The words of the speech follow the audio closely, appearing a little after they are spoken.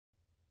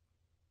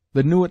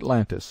The New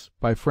Atlantis,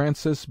 by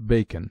Francis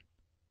Bacon.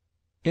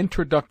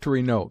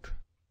 Introductory Note.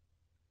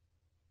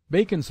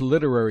 Bacon's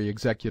literary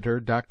executor,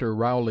 Dr.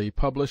 Rowley,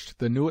 published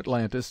The New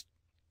Atlantis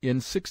in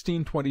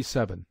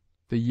 1627,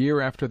 the year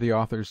after the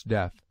author's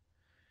death.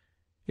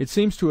 It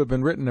seems to have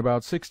been written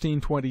about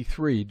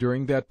 1623,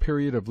 during that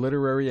period of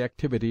literary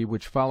activity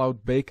which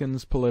followed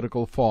Bacon's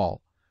political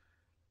fall.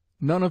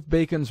 None of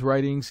Bacon's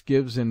writings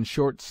gives in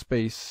short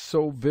space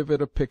so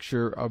vivid a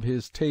picture of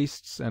his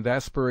tastes and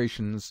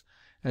aspirations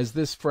as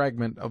this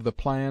fragment of the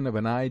plan of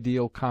an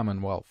ideal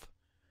commonwealth.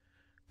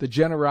 The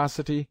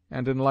generosity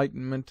and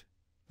enlightenment,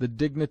 the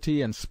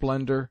dignity and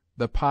splendor,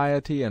 the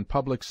piety and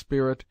public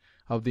spirit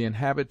of the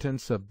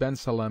inhabitants of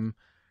Bensalem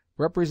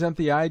represent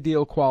the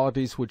ideal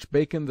qualities which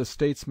Bacon the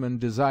statesman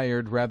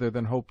desired rather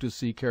than hoped to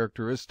see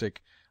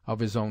characteristic of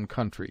his own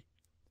country.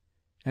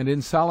 And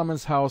in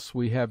Solomon's House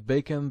we have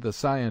Bacon the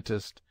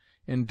scientist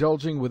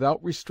indulging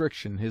without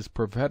restriction his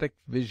prophetic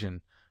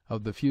vision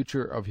of the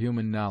future of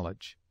human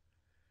knowledge.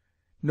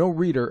 No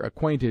reader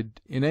acquainted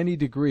in any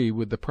degree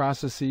with the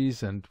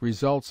processes and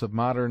results of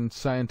modern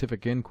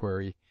scientific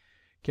inquiry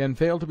can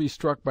fail to be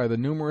struck by the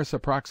numerous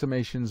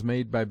approximations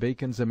made by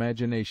Bacon's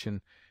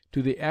imagination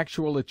to the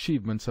actual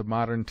achievements of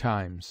modern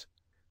times.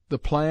 The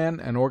plan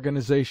and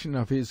organization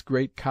of his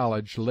great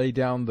college lay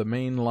down the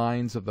main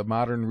lines of the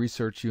modern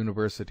research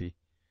university,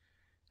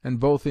 and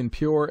both in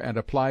pure and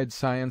applied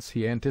science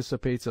he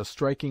anticipates a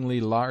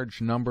strikingly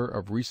large number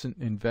of recent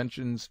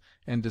inventions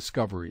and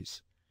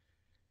discoveries.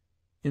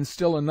 In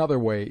still another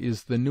way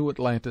is the New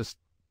Atlantis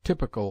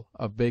typical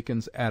of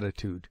Bacon's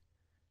attitude.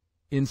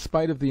 In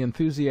spite of the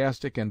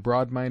enthusiastic and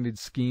broad-minded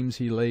schemes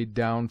he laid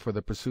down for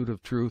the pursuit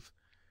of truth,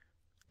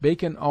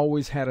 Bacon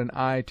always had an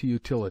eye to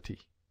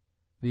utility.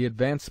 The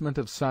advancement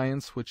of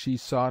science which he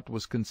sought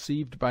was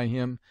conceived by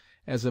him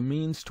as a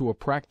means to a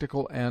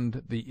practical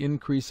end, the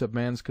increase of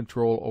man's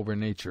control over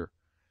nature,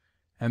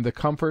 and the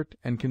comfort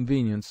and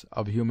convenience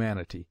of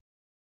humanity.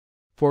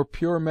 For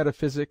pure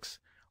metaphysics,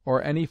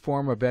 or any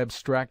form of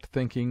abstract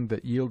thinking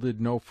that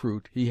yielded no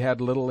fruit, he had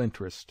little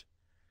interest,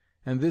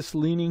 and this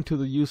leaning to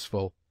the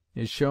useful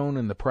is shown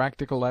in the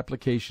practical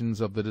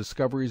applications of the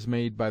discoveries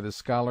made by the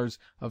scholars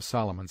of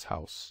Solomon's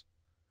House.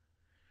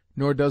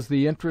 Nor does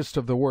the interest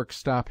of the work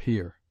stop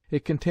here.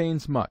 It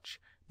contains much,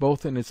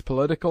 both in its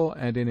political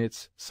and in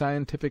its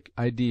scientific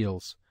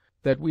ideals,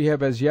 that we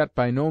have as yet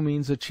by no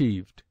means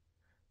achieved,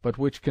 but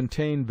which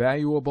contain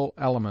valuable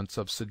elements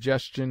of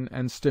suggestion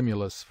and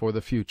stimulus for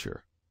the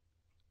future.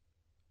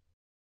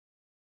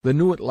 The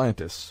New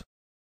Atlantis,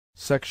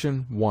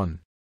 Section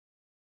 1.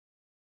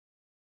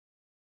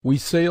 We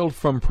sailed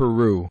from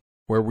Peru,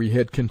 where we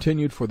had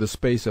continued for the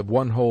space of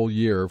 1 whole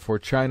year, for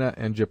China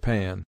and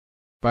Japan,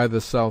 by the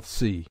South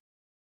Sea,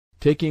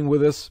 taking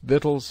with us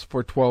victuals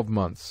for 12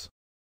 months,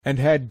 and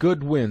had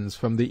good winds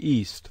from the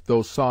east,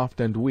 though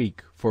soft and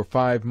weak, for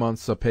 5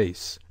 months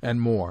apace,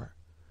 and more.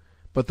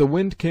 But the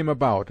wind came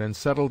about, and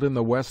settled in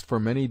the west for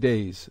many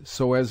days,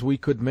 so as we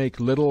could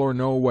make little or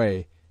no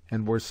way,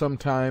 and were some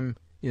time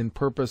in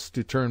purpose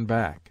to turn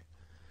back.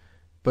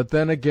 But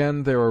then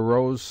again there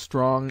arose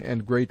strong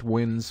and great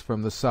winds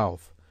from the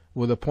south,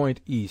 with a point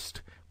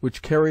east,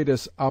 which carried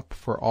us up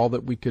for all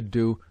that we could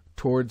do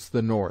towards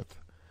the north,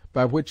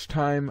 by which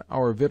time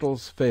our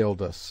victuals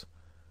failed us,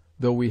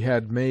 though we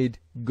had made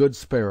good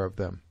spare of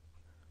them;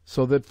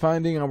 so that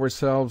finding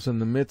ourselves in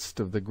the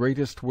midst of the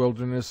greatest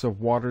wilderness of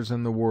waters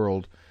in the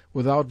world,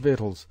 without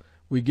victuals,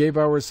 we gave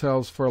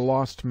ourselves for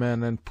lost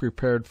men and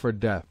prepared for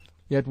death.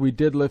 Yet we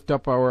did lift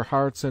up our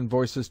hearts and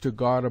voices to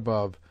God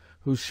above,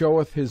 who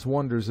showeth his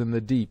wonders in the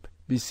deep,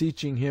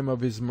 beseeching him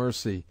of his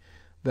mercy,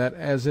 that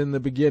as in the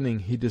beginning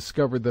he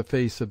discovered the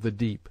face of the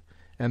deep,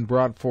 and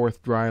brought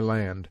forth dry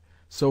land,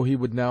 so he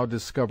would now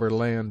discover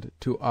land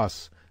to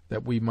us,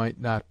 that we might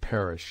not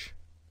perish.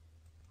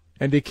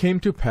 And it came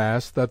to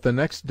pass that the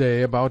next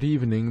day about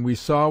evening we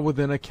saw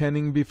within a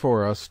kenning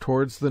before us,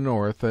 towards the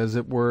north, as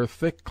it were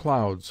thick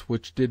clouds,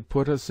 which did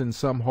put us in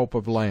some hope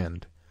of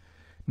land,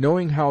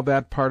 knowing how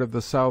that part of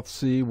the South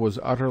Sea was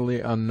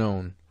utterly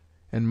unknown,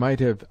 and might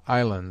have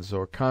islands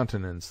or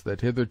continents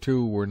that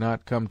hitherto were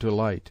not come to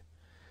light.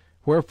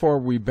 Wherefore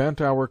we bent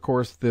our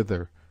course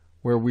thither,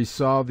 where we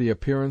saw the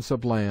appearance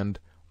of land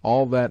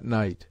all that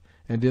night,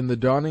 and in the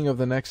dawning of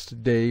the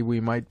next day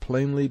we might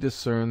plainly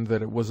discern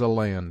that it was a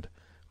land,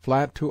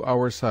 flat to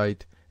our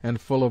sight, and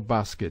full of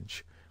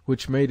boscage,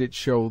 which made it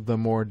show the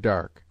more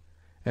dark.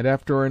 And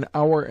after an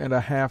hour and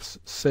a half's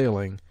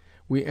sailing,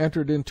 we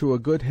entered into a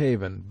good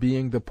haven,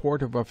 being the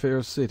port of a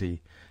fair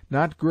city,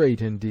 not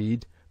great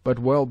indeed, but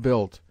well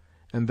built,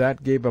 and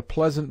that gave a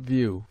pleasant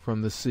view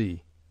from the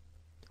sea.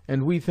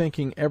 And we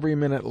thinking every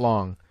minute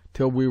long,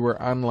 till we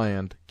were on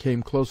land,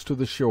 came close to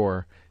the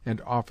shore, and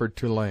offered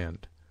to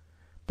land.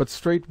 But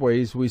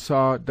straightways we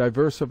saw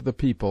divers of the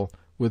people,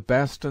 with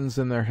bastons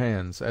in their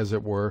hands, as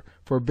it were,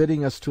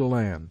 forbidding us to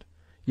land,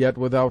 yet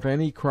without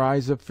any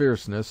cries of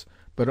fierceness,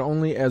 but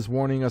only as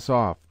warning us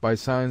off, by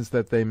signs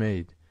that they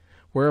made.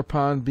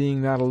 Whereupon,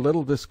 being not a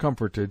little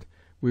discomforted,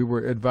 we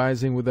were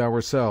advising with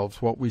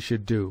ourselves what we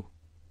should do.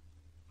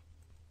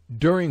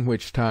 During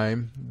which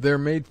time there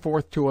made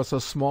forth to us a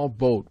small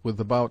boat with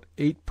about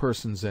 8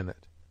 persons in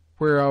it,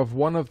 whereof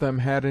one of them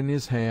had in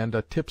his hand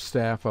a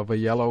tipstaff of a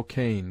yellow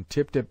cane,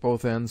 tipped at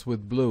both ends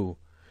with blue,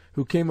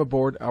 who came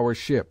aboard our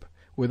ship,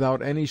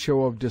 without any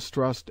show of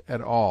distrust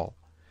at all.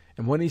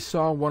 And when he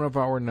saw one of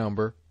our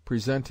number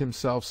present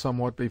himself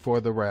somewhat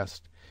before the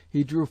rest,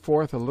 he drew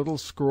forth a little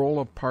scroll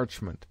of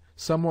parchment,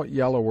 somewhat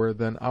yellower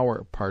than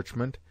our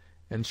parchment,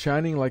 and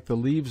shining like the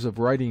leaves of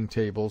writing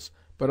tables,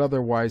 but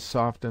otherwise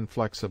soft and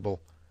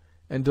flexible,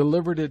 and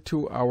delivered it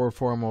to our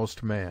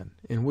foremost man,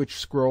 in which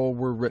scroll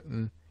were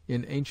written,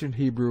 in ancient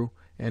Hebrew,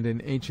 and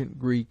in ancient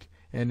Greek,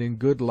 and in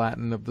good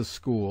Latin of the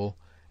school,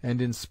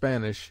 and in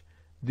Spanish,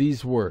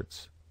 these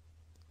words: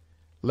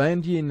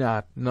 Land ye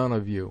not, none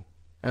of you,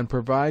 and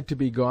provide to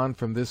be gone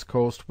from this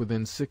coast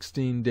within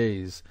 16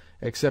 days,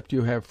 except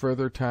you have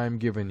further time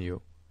given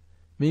you.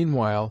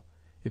 Meanwhile,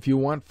 if you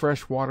want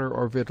fresh water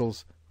or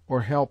victuals,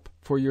 or help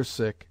for your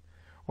sick,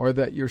 or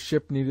that your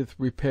ship needeth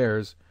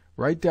repairs,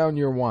 write down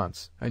your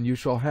wants, and you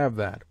shall have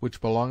that,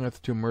 which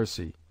belongeth to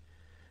mercy.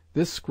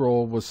 This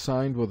scroll was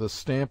signed with a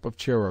stamp of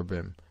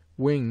cherubim,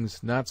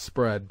 wings not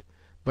spread,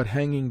 but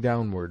hanging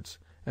downwards,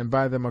 and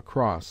by them a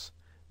cross.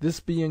 This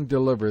being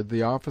delivered,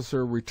 the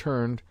officer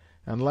returned,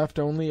 and left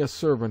only a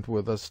servant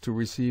with us to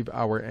receive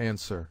our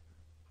answer.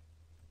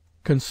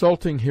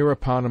 Consulting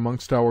hereupon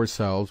amongst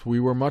ourselves, we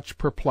were much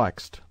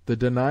perplexed. The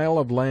denial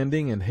of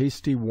landing and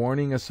hasty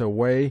warning us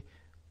away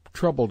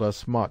troubled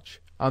us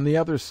much. On the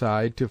other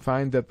side, to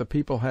find that the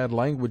people had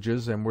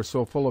languages and were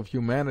so full of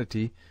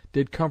humanity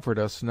did comfort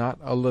us not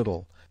a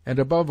little. And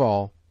above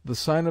all, the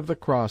sign of the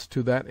cross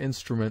to that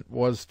instrument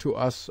was to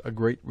us a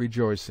great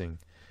rejoicing,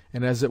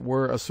 and as it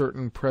were a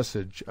certain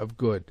presage of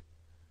good.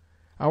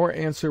 Our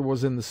answer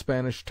was in the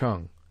Spanish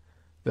tongue,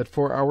 that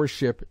for our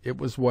ship it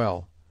was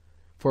well,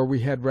 for we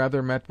had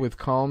rather met with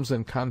calms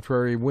and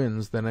contrary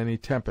winds than any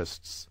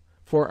tempests.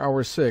 For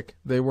our sick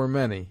they were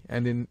many,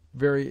 and in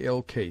very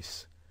ill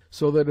case,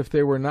 so that if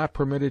they were not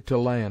permitted to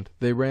land,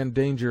 they ran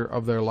danger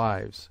of their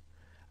lives.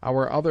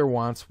 Our other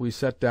wants we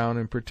set down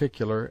in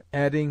particular,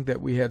 adding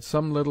that we had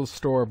some little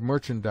store of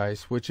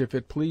merchandise, which if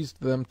it pleased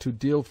them to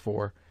deal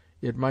for,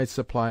 it might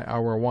supply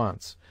our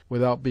wants,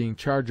 without being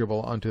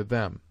chargeable unto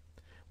them.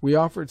 We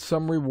offered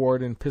some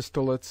reward in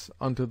pistolets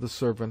unto the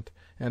servant,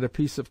 and a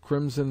piece of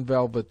crimson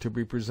velvet to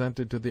be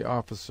presented to the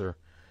officer,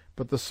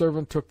 but the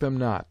servant took them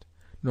not,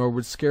 nor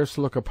would scarce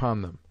look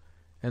upon them,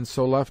 and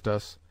so left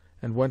us,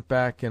 and went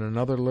back in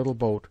another little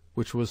boat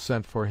which was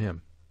sent for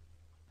him.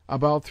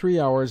 About 3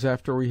 hours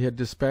after we had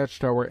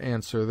dispatched our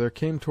answer, there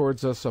came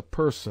towards us a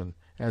person,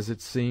 as it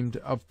seemed,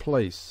 of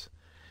place.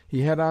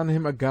 He had on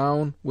him a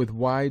gown with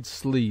wide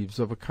sleeves,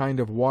 of a kind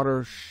of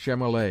water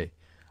chamolet,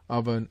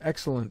 of an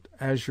excellent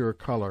azure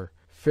colour,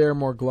 fair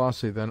more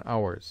glossy than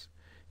ours.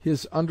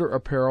 His under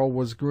apparel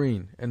was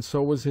green, and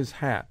so was his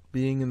hat,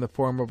 being in the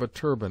form of a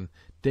turban,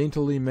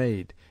 daintily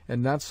made,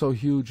 and not so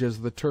huge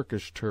as the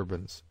Turkish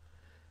turbans.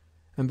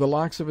 And the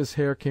locks of his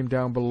hair came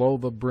down below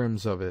the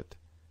brims of it.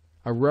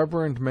 A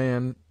reverend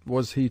man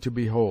was he to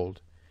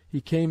behold.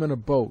 He came in a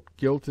boat,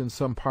 gilt in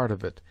some part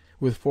of it,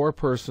 with 4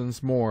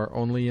 persons more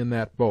only in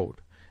that boat,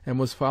 and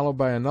was followed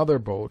by another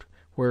boat,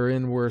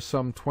 wherein were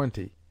some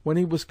 20. When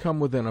he was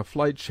come within a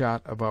flight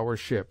shot of our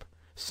ship,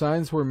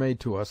 signs were made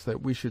to us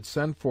that we should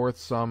send forth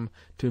some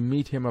to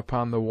meet him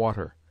upon the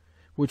water,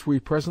 which we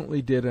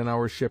presently did in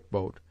our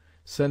ship-boat,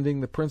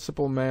 sending the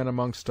principal man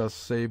amongst us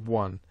save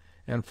one,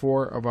 and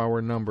 4 of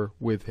our number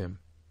with him.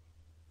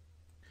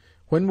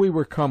 When we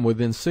were come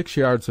within 6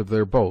 yards of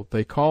their boat,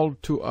 they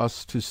called to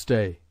us to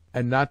stay,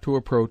 and not to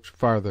approach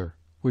farther,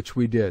 which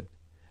we did.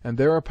 And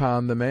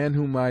thereupon the man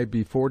whom I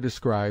before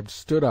described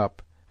stood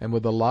up, and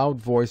with a loud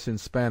voice in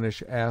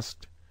Spanish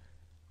asked,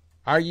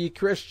 Are ye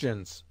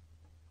Christians?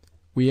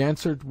 We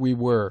answered we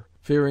were,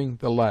 fearing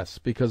the less,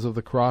 because of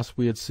the cross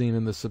we had seen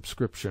in the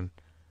subscription.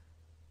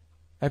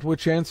 At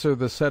which answer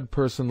the said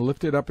person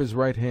lifted up his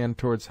right hand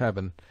towards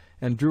heaven,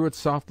 and drew it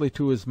softly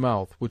to his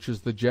mouth, which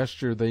is the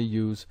gesture they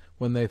use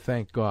when they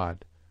thank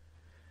God.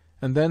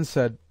 And then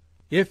said,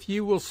 If ye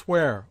will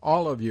swear,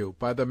 all of you,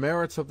 by the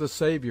merits of the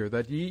Saviour,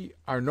 that ye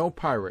are no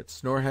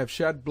pirates, nor have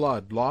shed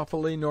blood,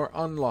 lawfully nor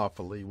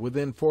unlawfully,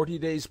 within 40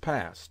 days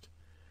past,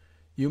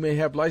 you may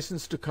have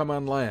license to come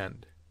on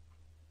land.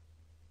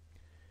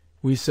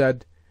 We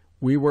said,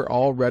 we were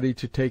all ready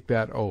to take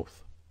that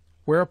oath.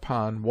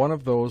 Whereupon one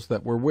of those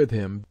that were with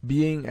him,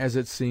 being as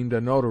it seemed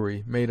a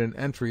notary, made an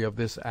entry of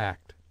this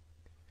act.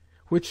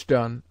 Which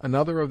done,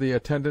 another of the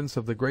attendants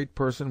of the great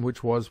person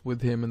which was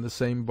with him in the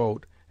same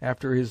boat,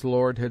 after his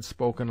lord had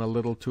spoken a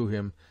little to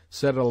him,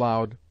 said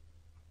aloud,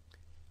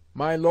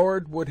 My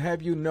lord would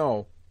have you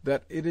know,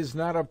 that it is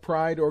not of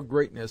pride or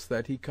greatness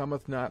that he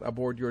cometh not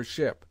aboard your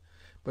ship,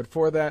 but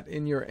for that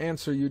in your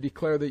answer you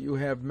declare that you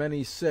have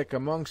many sick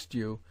amongst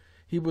you,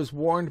 he was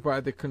warned by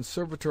the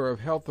conservator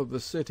of health of the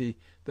city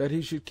that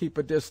he should keep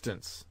a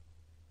distance.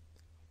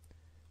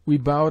 We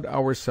bowed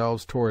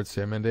ourselves towards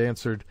him, and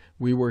answered,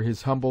 we were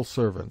his humble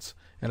servants,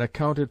 and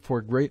accounted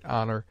for great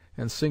honour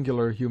and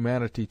singular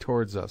humanity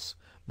towards us,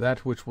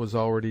 that which was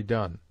already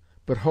done,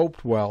 but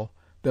hoped well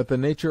that the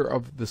nature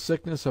of the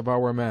sickness of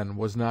our men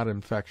was not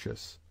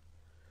infectious.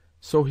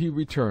 So he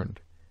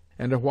returned,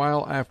 and a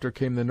while after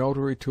came the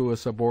notary to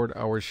us aboard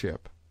our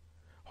ship,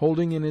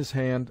 holding in his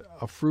hand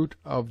a fruit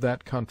of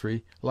that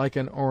country, like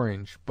an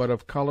orange, but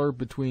of colour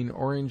between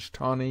orange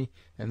tawny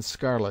and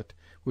scarlet,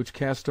 which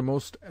cast a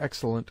most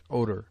excellent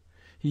odour.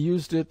 He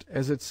used it,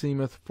 as it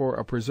seemeth, for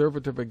a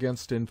preservative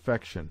against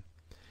infection.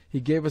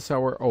 He gave us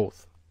our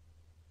oath,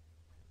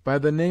 by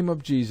the name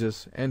of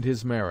Jesus, and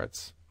his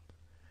merits;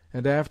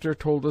 and after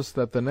told us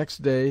that the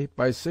next day,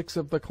 by 6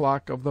 of the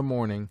clock of the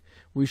morning,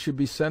 we should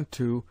be sent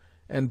to,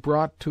 and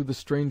brought to the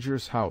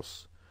strangers'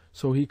 house,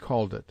 so he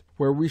called it,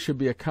 where we should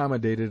be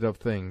accommodated of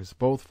things,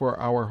 both for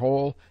our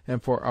whole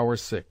and for our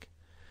sick.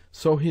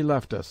 So he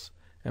left us,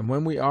 and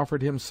when we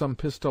offered him some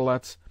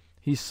pistolets,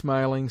 he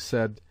smiling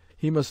said,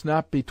 he must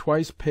not be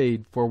twice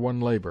paid for one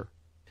labour;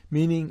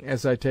 meaning,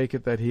 as I take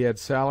it, that he had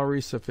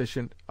salary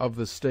sufficient of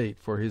the state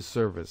for his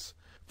service.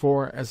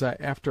 For, as I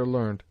after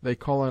learned, they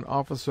call an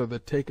officer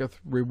that taketh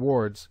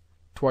rewards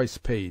twice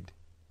paid.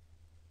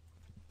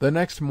 The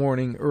next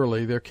morning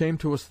early there came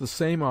to us the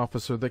same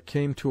officer that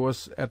came to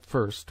us at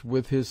first,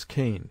 with his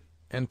cane,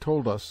 and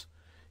told us,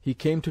 he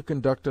came to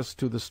conduct us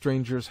to the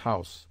strangers'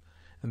 house,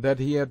 and that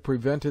he had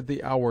prevented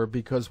the hour,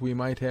 because we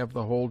might have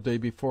the whole day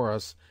before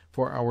us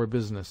for our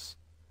business.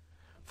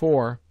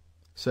 For,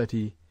 said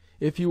he,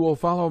 if you will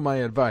follow my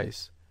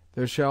advice,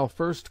 there shall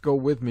first go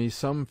with me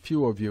some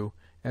few of you,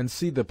 and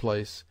see the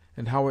place,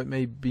 and how it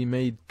may be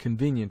made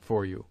convenient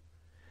for you.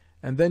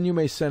 And then you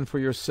may send for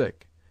your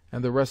sick,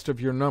 and the rest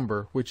of your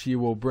number, which ye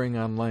will bring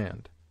on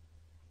land.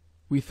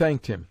 We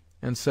thanked him,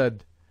 and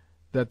said,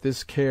 that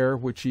this care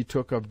which he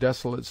took of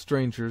desolate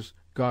strangers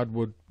God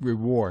would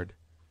reward.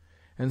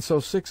 And so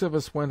 6 of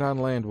us went on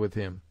land with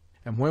him.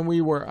 And when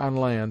we were on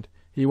land,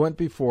 he went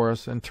before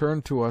us, and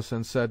turned to us,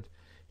 and said,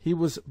 he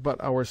was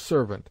but our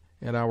servant,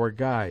 and our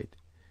guide.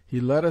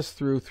 He led us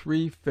through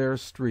 3 fair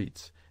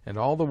streets, and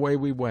all the way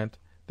we went,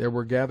 there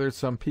were gathered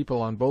some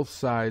people on both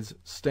sides,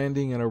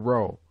 standing in a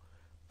row,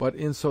 but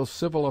in so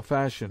civil a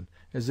fashion,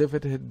 as if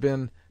it had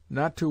been,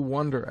 not to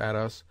wonder at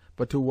us,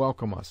 but to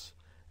welcome us.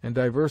 And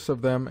divers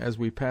of them, as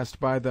we passed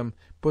by them,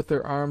 put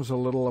their arms a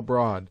little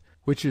abroad,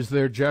 which is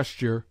their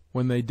gesture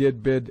when they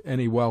did bid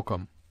any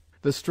welcome.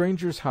 The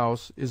strangers'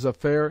 house is a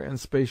fair and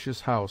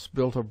spacious house,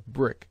 built of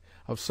brick,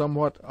 of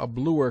somewhat a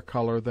bluer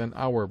colour than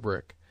our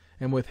brick,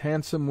 and with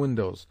handsome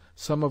windows,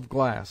 some of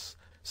glass,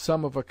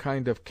 some of a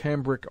kind of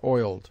cambric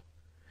oiled.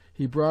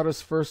 He brought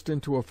us first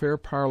into a fair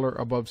parlour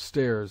above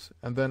stairs,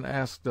 and then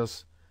asked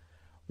us,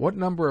 what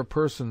number of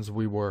persons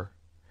we were,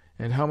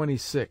 and how many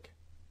sick?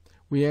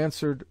 We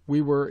answered,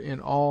 we were in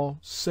all,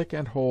 sick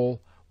and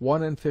whole,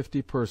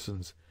 51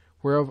 persons,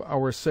 whereof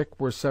our sick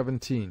were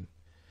 17.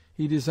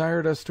 He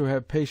desired us to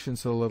have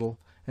patience a little,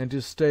 and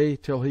to stay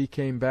till he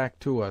came back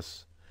to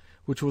us,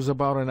 which was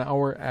about an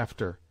hour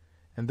after.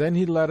 And then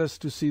he led us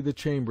to see the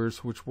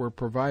chambers which were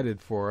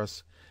provided for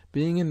us,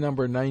 being in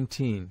number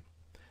 19,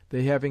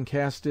 they having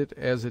cast it,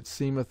 as it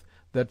seemeth,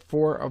 that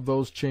 4 of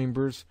those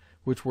chambers,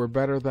 which were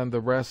better than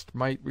the rest,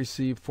 might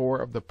receive 4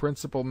 of the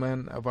principal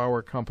men of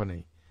our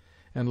company,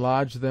 and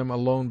lodge them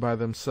alone by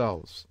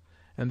themselves;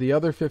 and the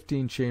other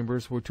 15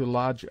 chambers were to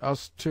lodge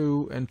us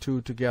 2 and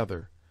 2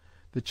 together.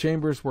 The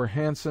chambers were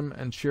handsome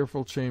and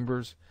cheerful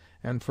chambers,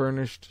 and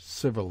furnished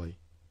civilly.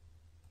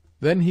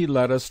 Then he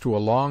led us to a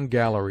long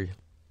gallery,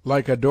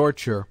 like a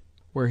dorture,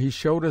 where he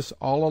showed us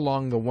all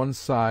along the one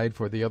side,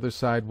 for the other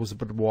side was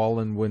but wall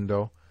and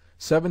window,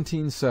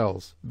 17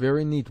 cells,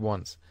 very neat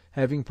ones,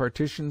 having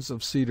partitions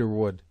of cedar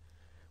wood;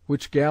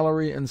 which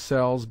gallery and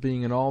cells,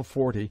 being in all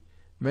 40,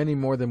 many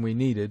more than we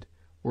needed,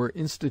 were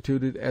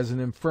instituted as an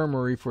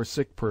infirmary for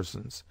sick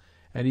persons.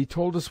 And he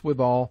told us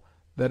withal,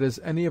 that as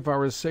any of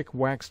our sick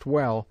waxed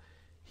well,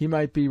 he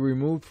might be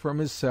removed from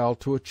his cell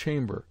to a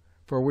chamber,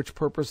 for which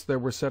purpose there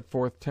were set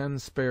forth 10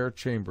 spare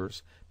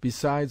chambers,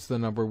 besides the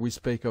number we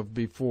spake of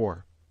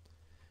before.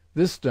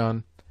 This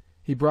done,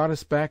 he brought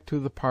us back to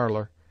the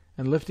parlour,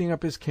 and lifting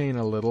up his cane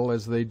a little,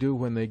 as they do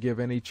when they give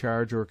any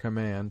charge or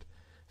command,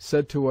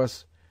 said to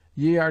us,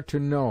 ye are to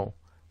know,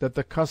 that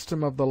the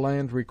custom of the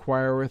land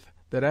requireth,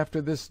 that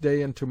after this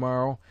day and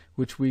tomorrow,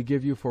 which we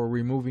give you for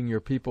removing your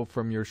people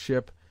from your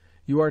ship,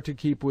 you are to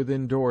keep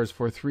within doors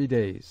for 3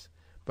 days.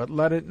 But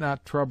let it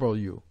not trouble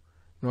you,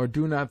 nor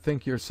do not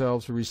think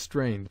yourselves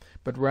restrained,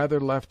 but rather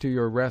left to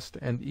your rest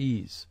and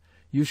ease.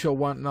 You shall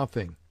want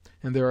nothing,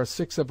 and there are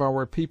 6 of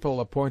our people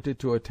appointed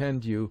to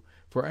attend you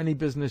for any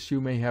business you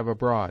may have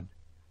abroad.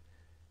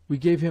 We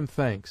gave him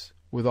thanks,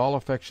 with all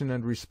affection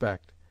and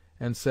respect,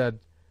 and said,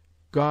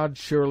 God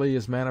surely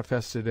is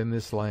manifested in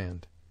this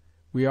land.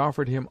 We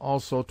offered him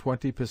also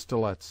 20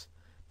 pistolets,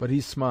 but he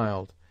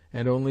smiled,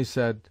 and only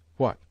said,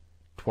 what,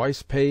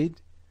 twice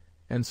paid?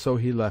 And so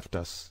he left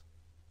us.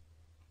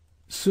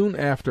 Soon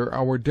after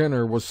our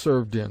dinner was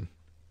served in,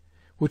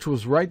 which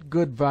was right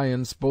good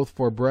viands both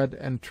for bread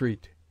and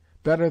treat,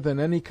 better than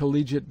any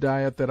collegiate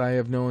diet that I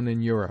have known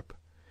in Europe.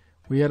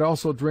 We had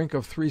also drink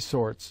of 3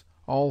 sorts,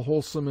 all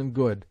wholesome and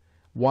good,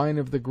 wine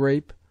of the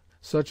grape,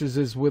 such as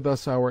is with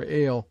us our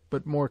ale,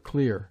 but more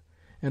clear;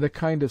 and a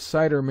kind of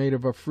cider made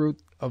of a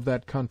fruit of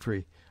that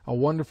country, a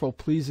wonderful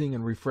pleasing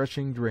and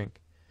refreshing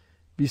drink.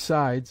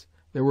 Besides,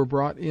 there were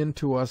brought in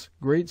to us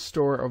great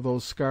store of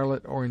those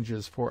scarlet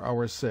oranges for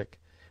our sick,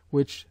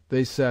 which,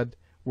 they said,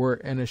 were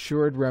an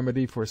assured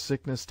remedy for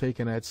sickness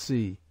taken at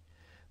sea.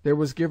 There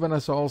was given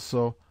us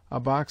also a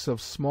box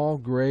of small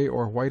grey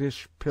or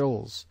whitish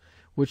pills,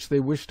 which they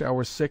wished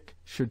our sick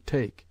should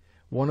take,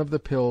 one of the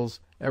pills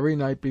every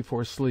night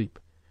before sleep,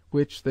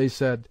 which, they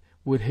said,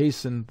 would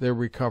hasten their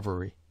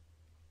recovery.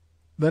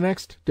 The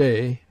next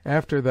day,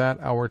 after that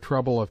our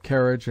trouble of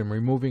carriage and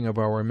removing of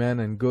our men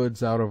and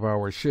goods out of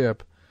our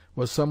ship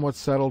was somewhat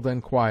settled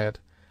and quiet,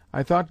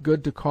 I thought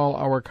good to call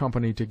our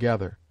company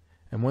together,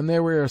 and when they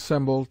were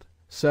assembled,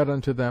 said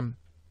unto them,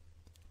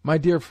 My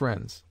dear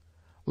friends,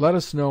 let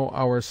us know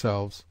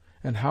ourselves,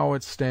 and how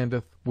it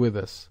standeth with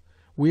us.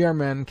 We are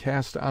men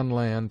cast on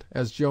land,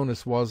 as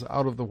Jonas was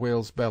out of the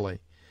whale's belly,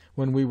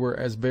 when we were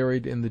as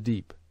buried in the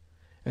deep.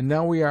 And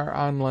now we are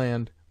on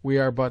land, we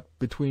are but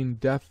between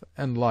death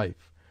and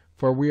life,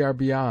 for we are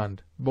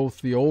beyond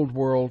both the old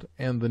world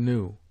and the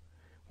new.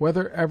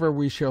 Whether ever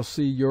we shall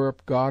see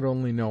Europe, God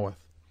only knoweth.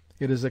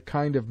 It is a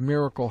kind of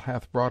miracle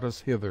hath brought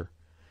us hither,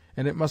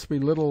 and it must be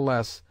little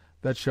less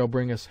that shall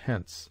bring us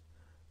hence.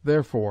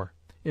 Therefore,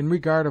 in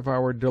regard of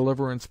our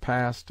deliverance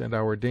past, and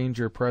our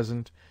danger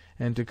present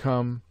and to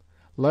come,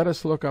 let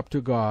us look up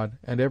to God,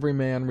 and every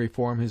man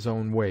reform his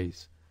own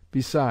ways.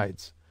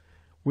 Besides,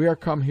 we are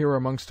come here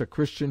amongst a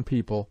Christian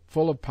people,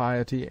 full of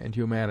piety and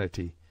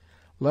humanity.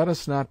 Let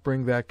us not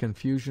bring that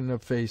confusion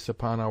of face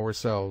upon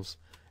ourselves,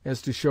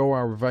 as to show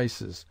our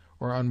vices,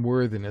 or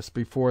unworthiness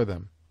before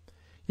them.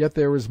 Yet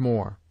there is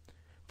more.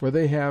 For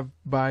they have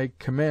by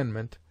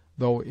commandment,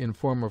 though in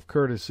form of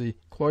courtesy,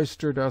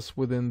 cloistered us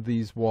within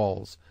these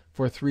walls,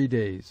 for 3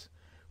 days.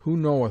 Who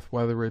knoweth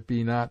whether it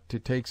be not to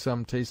take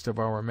some taste of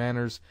our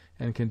manners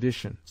and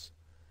conditions?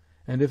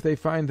 And if they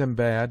find them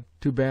bad,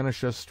 to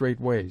banish us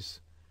straightways;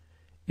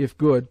 if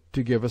good,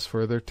 to give us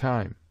further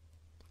time.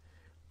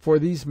 For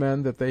these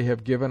men that they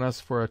have given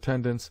us for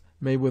attendants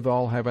may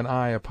withal have an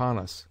eye upon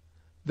us.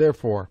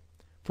 Therefore,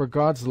 for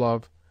God's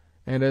love,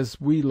 and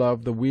as we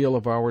love the weal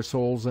of our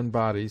souls and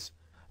bodies,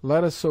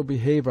 let us so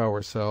behave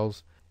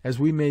ourselves, as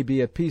we may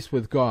be at peace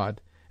with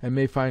God, and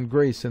may find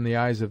grace in the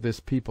eyes of this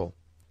people.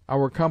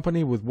 Our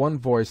company with one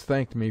voice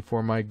thanked me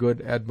for my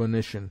good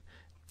admonition,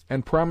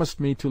 and promised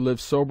me to live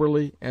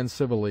soberly and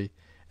civilly,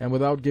 and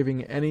without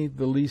giving any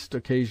the least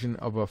occasion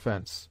of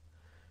offence.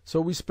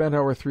 So we spent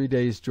our 3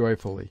 days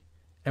joyfully,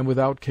 and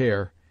without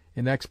care,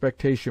 in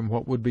expectation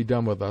what would be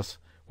done with us,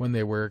 when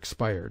they were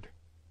expired.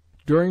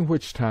 During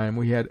which time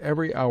we had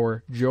every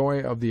hour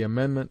joy of the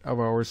amendment of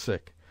our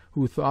sick,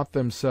 who thought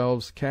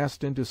themselves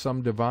cast into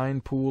some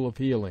divine pool of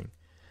healing,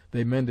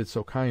 they mended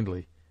so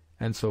kindly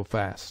and so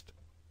fast.